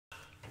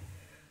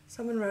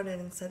Someone wrote in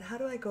and said, how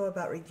do I go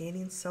about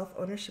regaining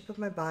self-ownership of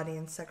my body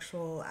and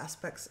sexual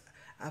aspects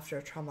after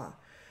a trauma?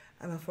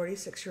 I'm a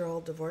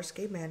 46-year-old divorced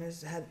gay man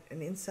who's had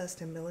an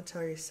incest and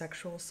military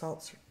sexual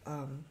assaults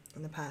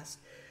in the past.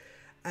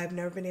 I've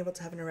never been able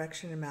to have an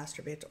erection and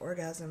masturbate to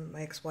orgasm.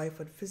 My ex-wife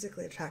would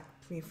physically attack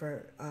me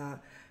for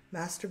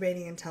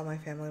masturbating and tell my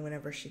family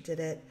whenever she did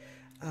it.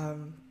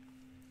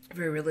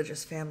 Very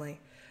religious family.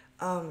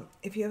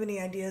 If you have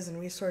any ideas and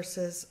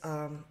resources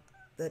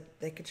that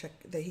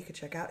he could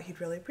check out, he'd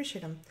really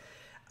appreciate them.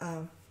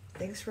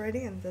 Thanks for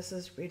writing, and this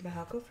is Reid from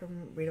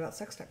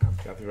ReidAboutSex.com.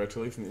 Cathy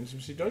from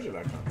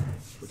IntimacyDojo.com.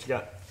 What you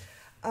got?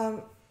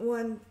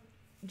 One,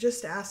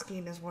 just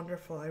asking is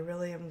wonderful. I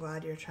really am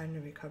glad you're trying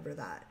to recover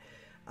that.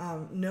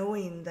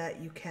 Knowing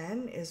that you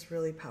can is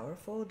really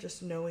powerful.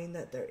 Just knowing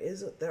that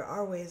there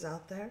are ways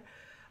out there.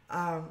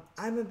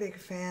 I'm a big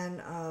fan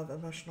of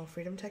emotional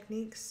freedom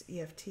techniques,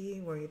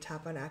 EFT, where you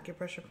tap on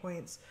acupressure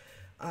points.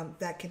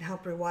 That can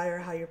help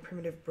rewire how your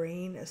primitive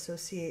brain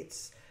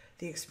associates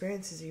the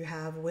experiences you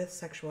have with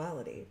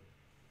sexuality.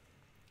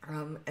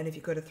 And if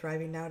you go to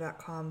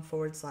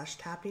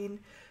thrivingnow.com/tapping,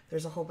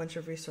 there's a whole bunch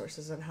of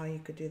resources on how you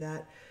could do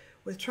that.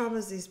 With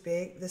traumas this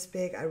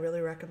big, I really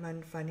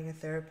recommend finding a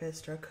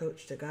therapist or a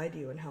coach to guide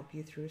you and help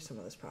you through some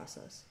of this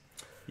process.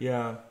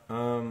 Yeah,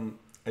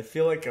 I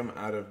feel like I'm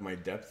out of my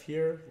depth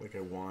here.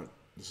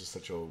 This is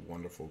such a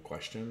wonderful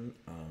question,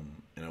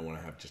 and I want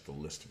to have just a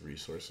list of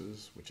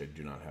resources, which I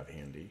do not have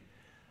handy.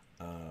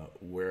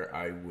 Where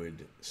I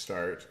would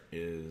start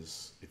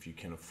is, if you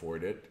can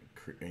afford it,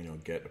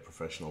 get a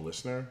professional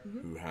listener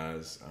who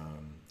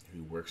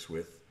works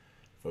with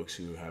folks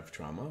who have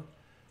trauma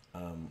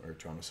or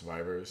trauma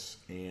survivors,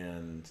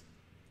 and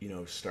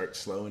start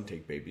slow and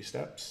take baby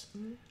steps.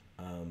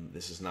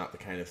 This is not the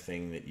kind of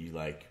thing that you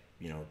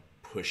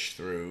push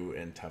through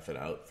and tough it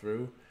out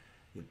through.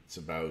 It's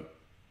about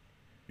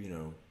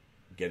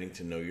getting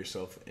to know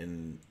yourself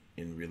in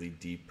really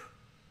deep,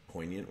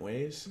 poignant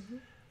ways.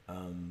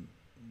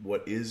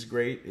 What is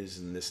great is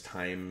in this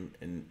time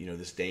and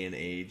this day and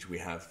age, we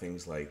have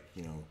things like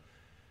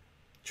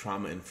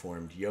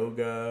trauma-informed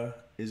yoga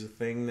is a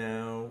thing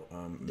now.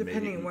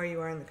 Depending on where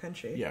you are in the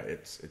country. Yeah,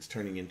 it's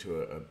turning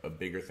into a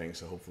bigger thing.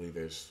 So hopefully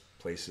there's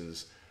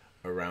places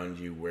around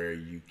you where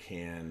you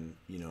can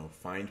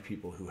find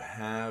people who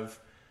have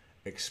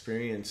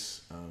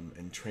experience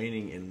and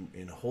training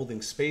in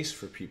holding space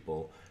for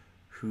people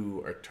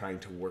who are trying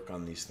to work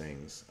on these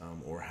things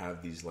or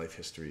have these life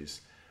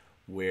histories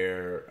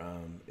where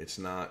it's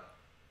not,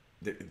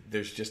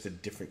 there's just a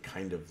different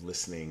kind of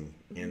listening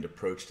and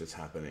approach that's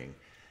happening.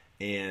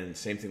 And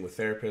same thing with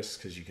therapists,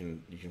 because you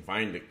can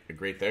find a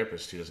great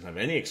therapist who doesn't have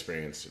any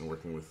experience in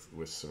working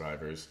with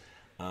survivors,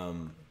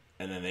 and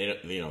then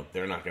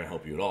they're not going to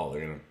help you at all.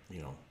 They're going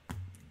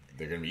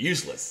to be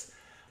useless.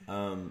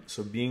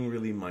 So being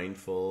really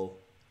mindful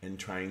and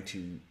trying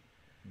to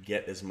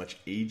get as much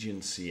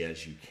agency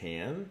as you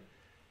can,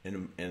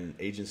 and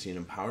agency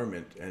and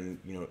empowerment, and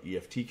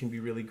EFT can be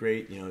really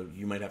great.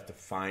 You might have to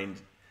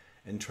find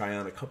and try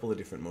on a couple of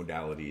different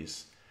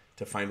modalities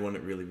to find one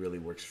that really, really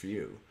works for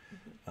you.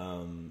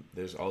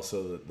 There's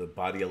also the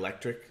Body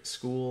Electric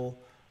School,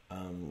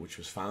 which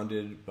was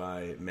founded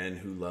by men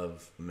who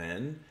love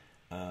men,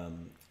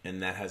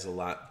 and that has a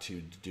lot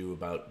to do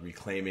about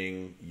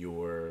reclaiming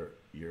your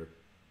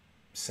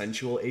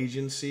sensual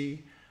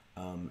agency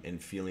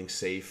and feeling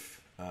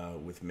safe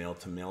with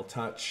male-to-male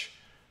touch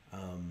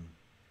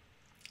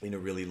in a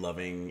really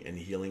loving and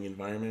healing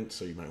environment.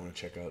 So you might want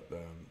to check out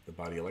the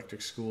Body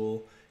Electric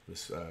School. It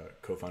was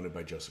co-founded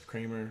by Joseph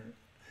Kramer.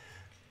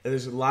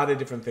 There's a lot of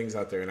different things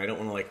out there, and I don't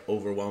want to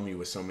overwhelm you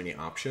with so many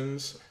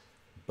options,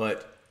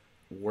 but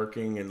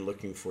working and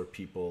looking for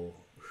people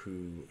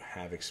who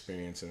have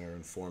experience and are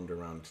informed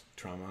around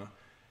trauma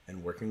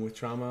and working with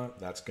trauma,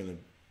 that's going to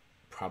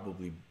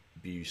probably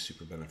be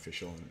super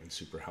beneficial and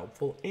super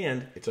helpful.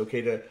 And it's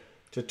okay to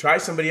try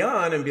somebody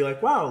on and be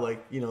like, wow,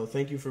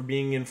 thank you for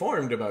being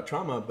informed about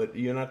trauma, but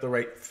you're not the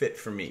right fit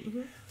for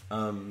me.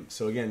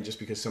 So again, just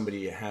because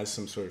somebody has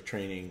some sort of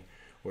training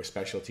or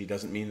specialty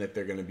doesn't mean that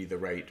they're going to be the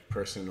right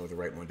person or the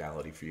right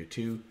modality for you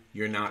too.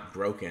 You're not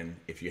broken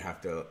if you have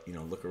to,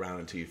 look around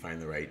until you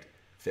find the right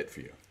fit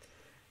for you.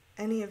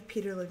 Any of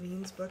Peter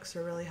Levine's books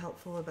are really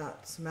helpful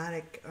about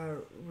somatic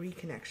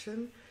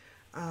reconnection.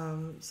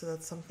 So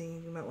that's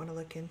something you might want to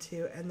look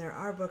into. And there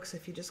are books,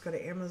 if you just go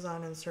to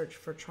Amazon and search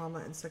for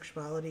trauma and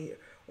sexuality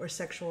or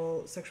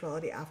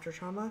sexuality after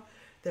trauma,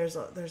 there's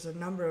a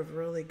number of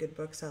really good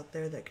books out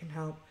there that can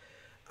help.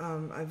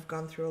 I've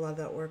gone through a lot of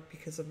that work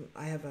because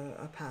I have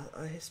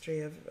a history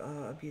of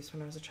abuse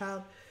when I was a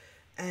child.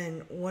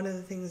 And one of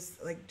the things,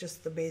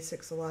 just the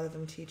basics, a lot of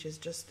them teach is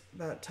just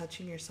about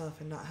touching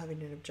yourself and not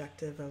having an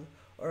objective of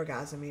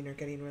orgasming or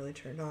getting really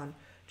turned on.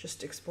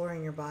 Just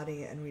exploring your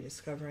body and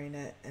rediscovering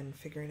it and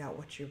figuring out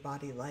what your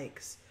body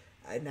likes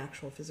in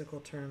actual physical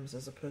terms,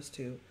 as opposed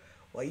to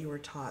what you were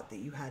taught that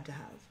you had to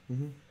have.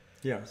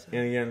 Yeah, so.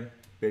 And again,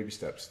 baby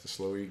steps. The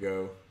slower you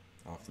go,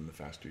 often the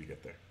faster you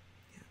get there.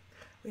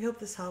 We hope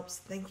this helps.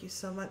 Thank you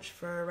so much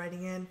for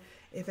writing in.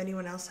 If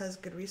anyone else has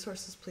good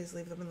resources, please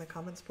leave them in the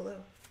comments below.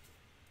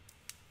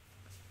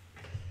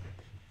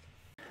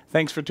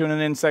 Thanks for tuning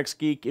in, Sex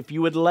Geek. If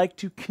you would like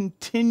to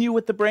continue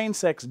with the brain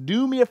sex,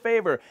 do me a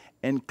favor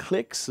and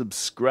click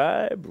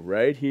subscribe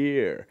right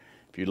here.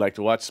 If you'd like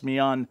to watch me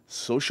on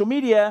social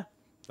media,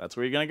 that's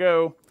where you're going to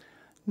go.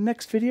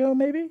 Next video,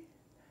 maybe?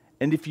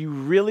 And if you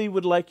really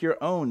would like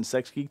your own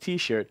Sex Geek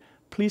t-shirt,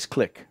 please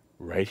click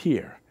right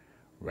here,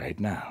 right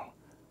now.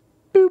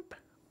 Boop.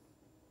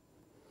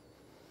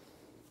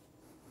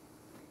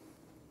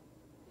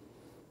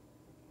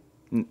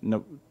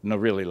 No,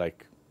 really,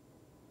 like...